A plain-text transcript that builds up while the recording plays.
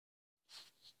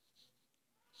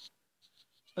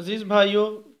عزیز بھائیوں،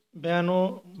 بہنوں،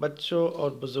 بچوں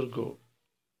اور بزرگوں،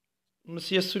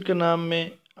 مسیح یسوع کے نام میں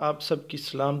آپ سب کی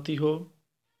سلامتی ہو۔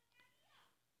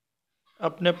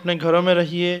 اپنے اپنے گھروں میں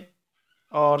رہیے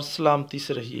اور سلامتی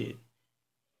سے رہیے،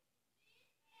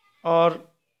 اور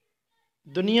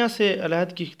دنیا سے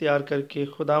علیحدگی اختیار کر کے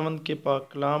خداوند کے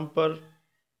پاک کلام پر،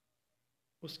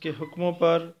 اس کے حکموں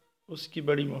پر، اس کی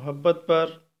بڑی محبت پر،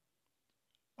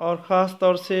 اور خاص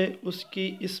طور سے اس کی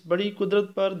اس بڑی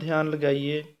قدرت پر دھیان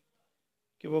لگائیے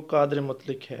کہ وہ قادر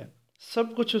مطلق ہے۔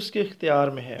 سب کچھ اس کے اختیار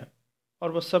میں ہے اور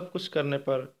وہ سب کچھ کرنے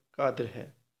پر قادر ہے۔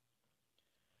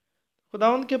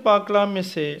 خداوند کے پاک کلام میں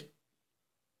سے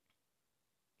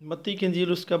متی کی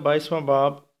انجیل اس کا 22واں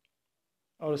باب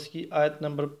اور اس کی آیت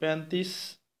نمبر 35،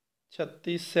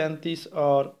 36، 37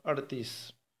 اور 38،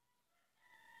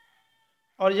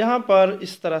 اور یہاں پر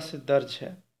اس طرح سے درج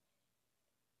ہے: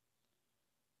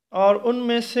 اور ان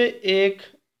میں سے ایک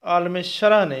عالم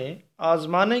شرع نے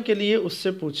آزمانے کے لیے اس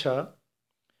سے پوچھا،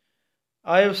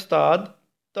 آئے استاد،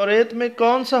 توریت میں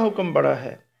کون سا حکم بڑا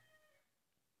ہے؟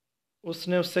 اس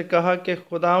نے اس سے کہا کہ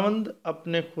خداوند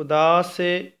اپنے خدا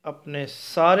سے اپنے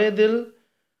سارے دل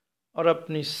اور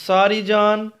اپنی ساری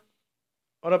جان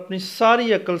اور اپنی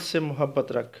ساری عقل سے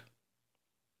محبت رکھ۔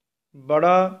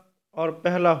 بڑا اور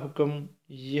پہلا حکم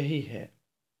یہی ہے۔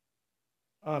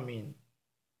 آمین۔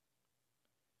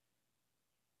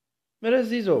 میرے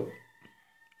عزیزو،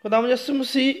 خداوند یسوع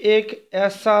مسیح ایک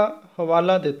ایسا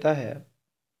حوالہ دیتا ہے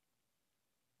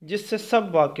جس سے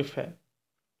سب واقف ہے،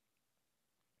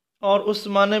 اور اس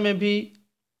زمانے میں بھی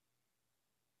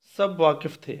سب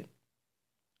واقف تھے۔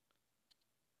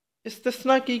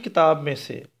 استثناء کی کتاب میں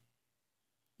سے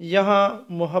یہاں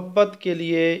محبت کے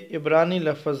لیے عبرانی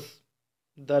لفظ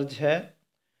درج ہے،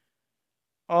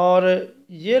 اور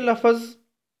یہ لفظ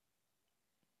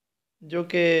جو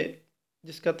کہ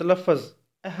جس کا تلفظ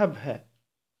احب ہے،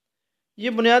 یہ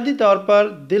بنیادی طور پر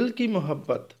دل کی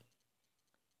محبت،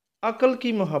 عقل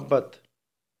کی محبت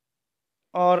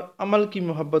اور عمل کی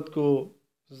محبت کو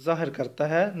ظاہر کرتا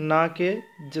ہے، نہ کہ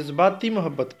جذباتی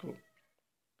محبت کو۔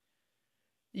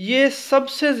 یہ سب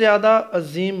سے زیادہ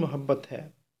عظیم محبت ہے،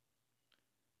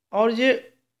 اور یہ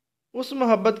اس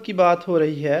محبت کی بات ہو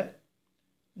رہی ہے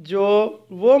جو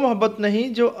وہ محبت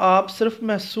نہیں جو آپ صرف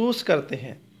محسوس کرتے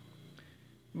ہیں،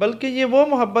 بلکہ یہ وہ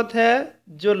محبت ہے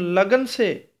جو لگن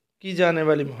سے کی جانے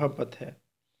والی محبت ہے،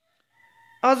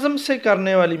 عزم سے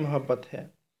کرنے والی محبت ہے،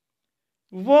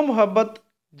 وہ محبت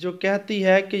جو کہتی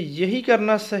ہے کہ یہی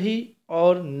کرنا صحیح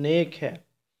اور نیک ہے،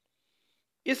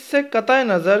 اس سے قطع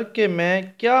نظر کہ میں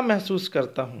کیا محسوس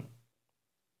کرتا ہوں۔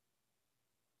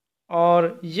 اور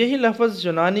یہی لفظ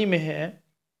یونانی میں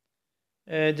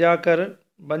ہے، جا کر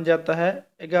بن جاتا ہے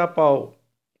اگاپاؤ،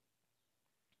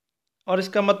 اور اس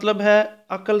کا مطلب ہے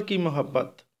عقل کی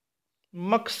محبت،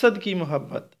 مقصد کی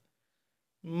محبت،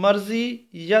 مرضی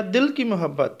یا دل کی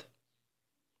محبت۔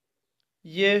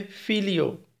 یہ فیلیو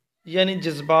یعنی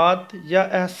جذبات یا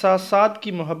احساسات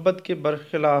کی محبت کے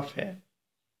برخلاف ہے،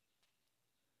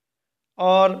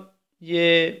 اور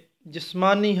یہ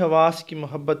جسمانی حواس کی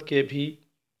محبت کے بھی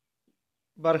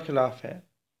برخلاف ہے۔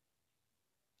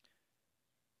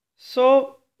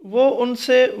 وہ ان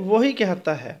سے وہی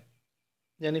کہتا ہے،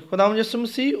 یعنی خداوند یسوع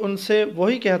مسیح ان سے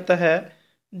وہی کہتا ہے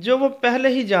جو وہ پہلے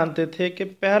ہی جانتے تھے کہ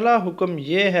پہلا حکم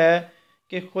یہ ہے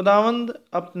کہ خداوند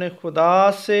اپنے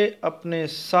خدا سے اپنے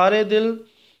سارے دل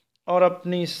اور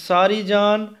اپنی ساری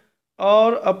جان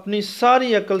اور اپنی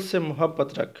ساری عقل سے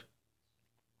محبت رکھ۔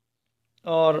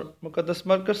 اور مقدس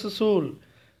مرکز رسول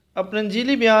اپنے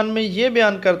انجیلی بیان میں یہ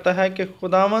بیان کرتا ہے کہ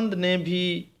خداوند نے بھی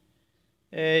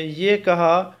یہ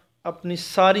کہا اپنی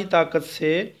ساری طاقت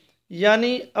سے،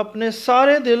 یعنی اپنے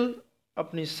سارے دل،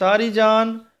 اپنی ساری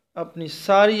جان، اپنی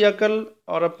ساری عقل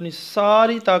اور اپنی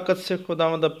ساری طاقت سے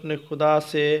خداوند اپنے خدا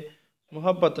سے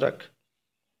محبت رکھ۔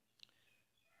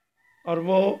 اور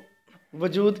وہ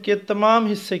وجود کے تمام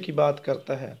حصے کی بات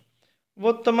کرتا ہے،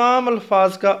 وہ تمام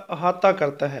الفاظ کا احاطہ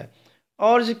کرتا ہے،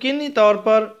 اور یقینی طور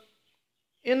پر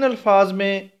ان الفاظ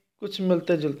میں کچھ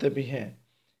ملتے جلتے بھی ہیں۔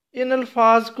 ان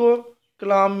الفاظ کو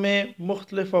کلام میں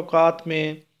مختلف اوقات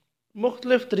میں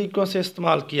مختلف طریقوں سے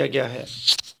استعمال کیا گیا ہے۔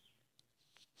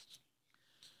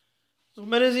 تو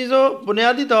میرے عزیزو،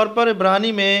 بنیادی طور پر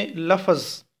عبرانی میں لفظ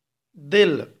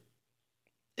دل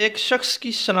ایک شخص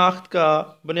کی شناخت کا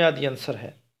بنیادی عنصر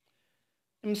ہے۔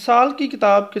 مثال کی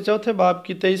کتاب کے 4 باب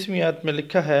کی 23ویں آیت میں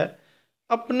لکھا ہے،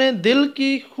 اپنے دل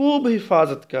کی خوب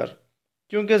حفاظت کر،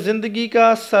 کیونکہ زندگی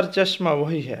کا سرچشمہ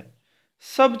وہی ہے،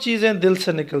 سب چیزیں دل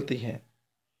سے نکلتی ہیں۔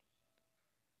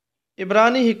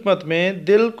 عبرانی حکمت میں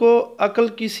دل کو عقل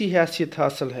کی سی حیثیت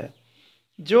حاصل ہے،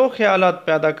 جو خیالات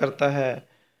پیدا کرتا ہے،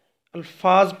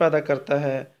 الفاظ پیدا کرتا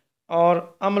ہے اور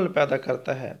عمل پیدا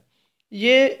کرتا ہے۔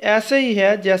 یہ ایسے ہی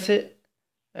ہے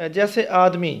جیسے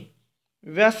آدمی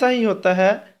ویسا ہی ہوتا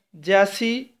ہے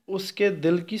جیسی اس کے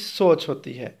دل کی سوچ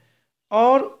ہوتی ہے،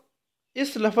 اور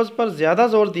اس لفظ پر زیادہ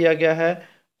زور دیا گیا ہے،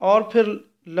 اور پھر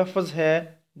لفظ ہے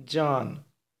جان۔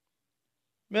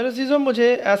 میرے عزیزوں،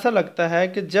 مجھے ایسا لگتا ہے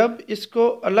کہ جب اس کو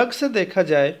الگ سے دیکھا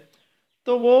جائے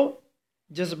تو وہ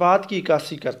جذبات کی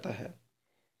عکاسی کرتا ہے۔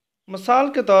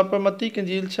 مثال کے طور پر متی کی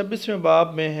انجیل 26ویں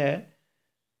باب میں ہے،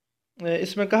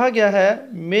 اس میں کہا گیا ہے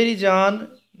میری جان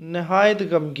نہایت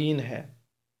غمگین ہے۔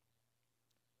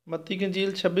 متی کی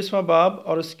انجیل 26واں باب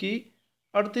اور اس کی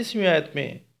 38ویں آیت میں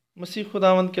مسیح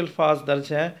خداوند کے الفاظ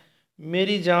درج ہیں،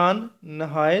 میری جان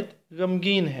نہایت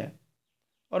غمگین ہے۔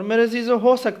 اور میرے عزیزو،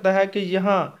 ہو سکتا ہے کہ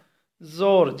یہاں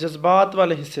زور جذبات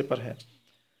والے حصے پر ہے۔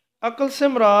 عقل سے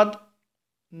مراد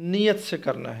نیت سے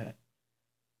کرنا ہے،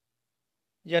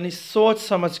 یعنی سوچ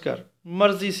سمجھ کر،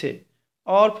 مرضی سے۔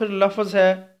 اور پھر لفظ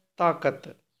ہے طاقت،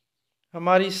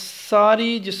 ہماری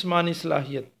ساری جسمانی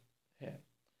صلاحیت ہے۔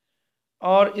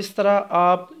 اور اس طرح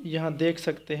آپ یہاں دیکھ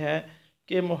سکتے ہیں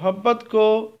کہ محبت کو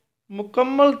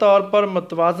مکمل طور پر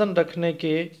متوازن رکھنے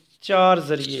کے 4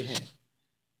 ذریعے ہیں۔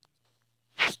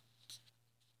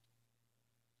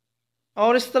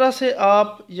 اور اس طرح سے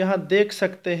آپ یہاں دیکھ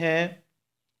سکتے ہیں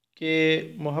کہ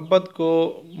محبت کو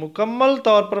مکمل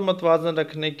طور پر متوازن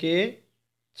رکھنے کے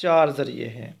 4 ذریعے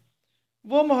ہیں۔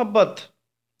 وہ محبت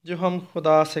جو ہم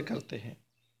خدا سے کرتے ہیں،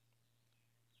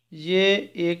 یہ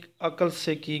ایک عقل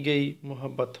سے کی گئی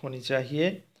محبت ہونی چاہیے،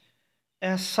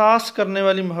 احساس کرنے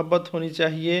والی محبت ہونی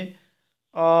چاہیے،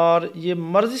 اور یہ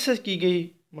مرضی سے کی گئی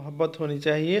محبت ہونی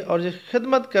چاہیے، اور یہ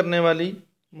خدمت کرنے والی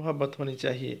محبت ہونی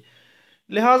چاہیے۔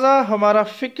 لہٰذا ہمارا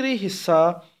فکری حصہ،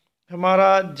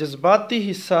 ہمارا جذباتی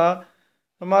حصہ،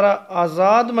 ہمارا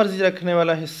آزاد مرضی رکھنے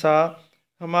والا حصہ،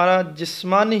 ہمارا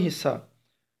جسمانی حصہ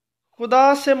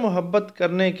خدا سے محبت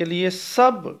کرنے کے لیے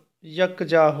سب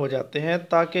یکجا ہو جاتے ہیں،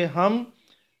 تاکہ ہم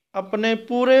اپنے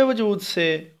پورے وجود سے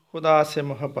خدا سے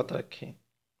محبت رکھیں۔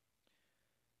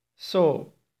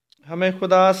 ہمیں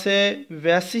خدا سے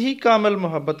ویسی ہی کامل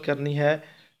محبت کرنی ہے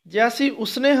جیسی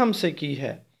اس نے ہم سے کی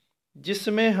ہے، جس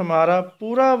میں ہمارا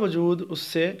پورا وجود اس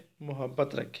سے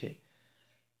محبت رکھے۔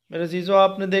 میرے عزیزو،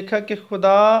 آپ نے دیکھا کہ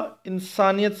خدا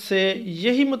انسانیت سے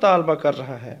یہی مطالبہ کر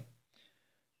رہا ہے۔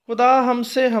 خدا ہم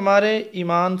سے ہمارے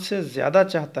ایمان سے زیادہ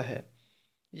چاہتا ہے۔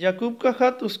 یعقوب کا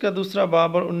خط اس کا 2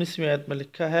 باب اور 19ویں آیت میں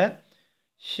لکھا ہے،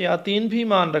 شیاطین بھی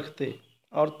ایمان رکھتے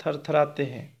اور تھر تھراتے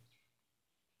ہیں۔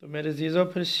 تو میرے عزیزو،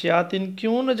 پھر شیاطین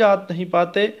کیوں نجات نہیں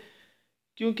پاتے؟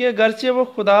 کیونکہ اگرچہ وہ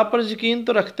خدا پر یقین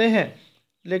تو رکھتے ہیں،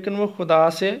 لیکن وہ خدا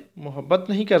سے محبت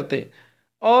نہیں کرتے۔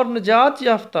 اور نجات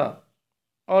یافتہ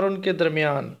اور ان کے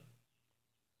درمیان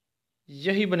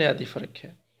یہی بنیادی فرق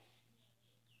ہے۔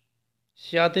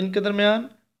 شیاطین کے درمیان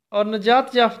اور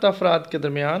نجات یافتہ افراد کے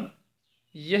درمیان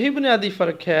یہی بنیادی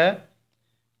فرق ہے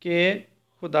کہ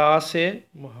خدا سے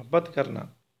محبت کرنا،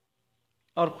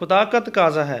 اور خدا کا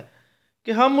تقاضا ہے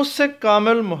کہ ہم اس سے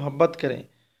کامل محبت کریں،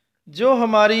 جو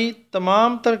ہماری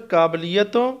تمام تر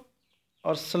قابلیتوں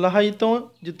اور صلاحیتوں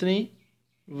جتنی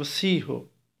وسیع ہو۔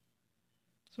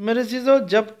 میرے عزیزو،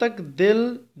 جب تک دل،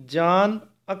 جان،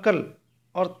 عقل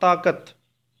اور طاقت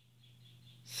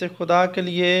سے خدا کے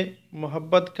لیے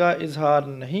محبت کا اظہار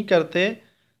نہیں کرتے،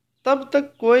 تب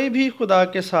تک کوئی بھی خدا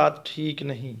کے ساتھ ٹھیک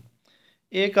نہیں۔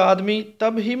 ایک آدمی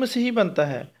تب ہی مسیحی بنتا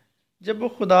ہے جب وہ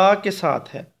خدا کے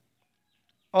ساتھ ہے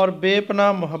اور بے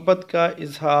پناہ محبت کا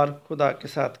اظہار خدا کے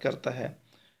ساتھ کرتا ہے۔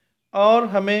 اور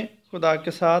ہمیں خدا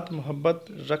کے ساتھ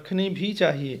محبت رکھنی بھی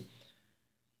چاہیے،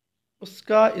 اس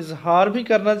کا اظہار بھی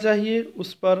کرنا چاہیے،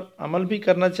 اس پر عمل بھی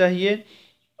کرنا چاہیے۔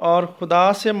 اور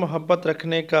خدا سے محبت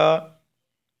رکھنے کا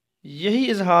یہی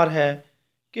اظہار ہے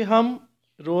کہ ہم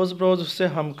روز بروز اس سے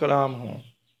ہم کلام ہوں،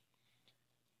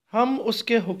 ہم اس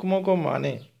کے حکموں کو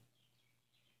مانیں،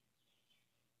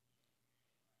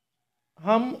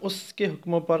 ہم اس کے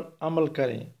حکموں پر عمل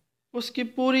کریں، اس کی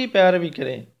پوری پیروی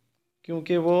کریں،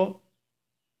 کیونکہ وہ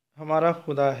ہمارا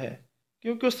خدا ہے،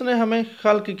 کیونکہ اس نے ہمیں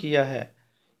خلق کیا ہے،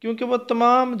 کیونکہ وہ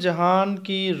تمام جہان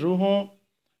کی روحوں،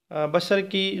 بشر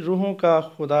کی روحوں کا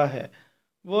خدا ہے۔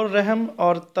 وہ رحم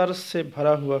اور ترس سے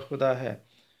بھرا ہوا خدا ہے۔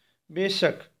 بے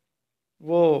شک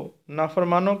وہ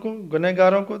نافرمانوں کو،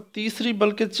 گنہگاروں کو تیسری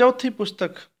بلکہ چوتھی پشت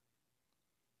تک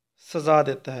سزا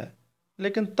دیتا ہے،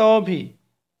 لیکن تو بھی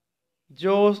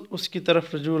جو اس کی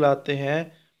طرف رجوع لاتے ہیں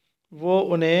وہ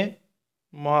انہیں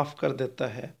معاف کر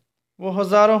دیتا ہے۔ وہ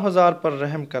ہزاروں ہزار پر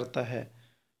رحم کرتا ہے۔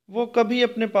 وہ کبھی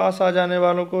اپنے پاس آ جانے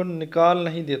والوں کو نکال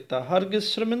نہیں دیتا، ہرگز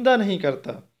شرمندہ نہیں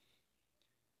کرتا،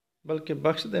 بلکہ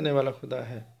بخش دینے والا خدا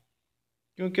ہے،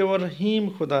 کیونکہ وہ رحیم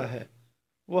خدا ہے۔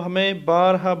 وہ ہمیں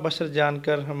بارہا بشر جان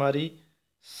کر ہماری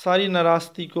ساری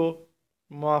ناراستی کو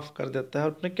معاف کر دیتا ہے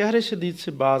اور اپنے قہر شدید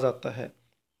سے باز آتا ہے۔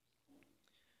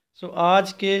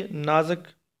 آج کے نازک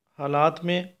حالات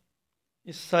میں،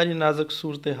 اس ساری نازک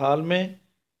صورتحال میں،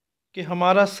 کہ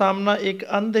ہمارا سامنا ایک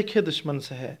اندیکھے دشمن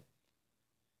سے ہے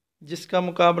جس کا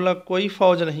مقابلہ کوئی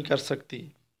فوج نہیں کر سکتی۔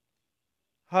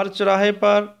 ہر چوراہے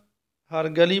پر، ہر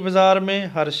گلی بازار میں،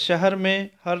 ہر شہر میں،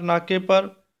 ہر ناکے پر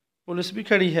پولیس بھی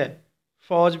کھڑی ہے،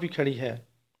 فوج بھی کھڑی ہے،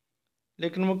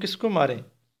 لیکن وہ کس کو مارے؟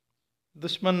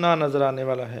 دشمن نہ نظر آنے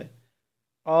والا ہے،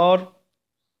 اور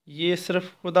یہ صرف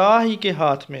خدا ہی کے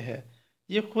ہاتھ میں ہے۔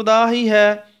 یہ خدا ہی ہے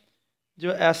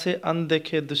جو ایسے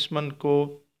اندیکھے دشمن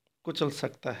کو کچل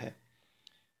سکتا ہے،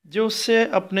 جو اس سے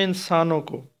اپنے انسانوں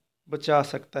کو بچا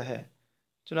سکتا ہے۔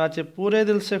 چنانچہ پورے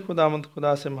دل سے خداوند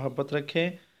خدا سے محبت رکھیں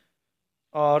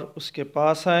اور اس کے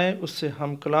پاس آئیں، اس سے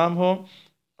ہم کلام ہوں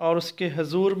اور اس کے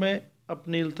حضور میں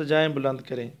اپنی التجائیں بلند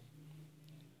کریں۔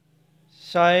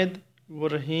 شاید وہ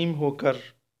رحیم ہو کر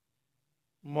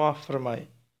معاف فرمائے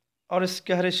اور اس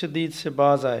قہر شدید سے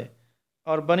باز آئے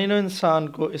اور بنی نوع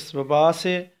انسان کو اس وبا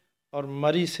سے اور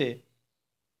مری سے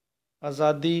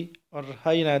آزادی اور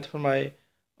رہائی عنایت فرمائے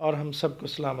اور ہم سب کو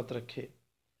سلامت رکھے۔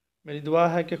 میری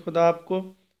دعا ہے کہ خدا آپ کو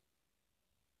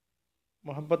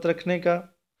محبت رکھنے کا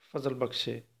فضل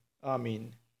بخشے۔ آمین۔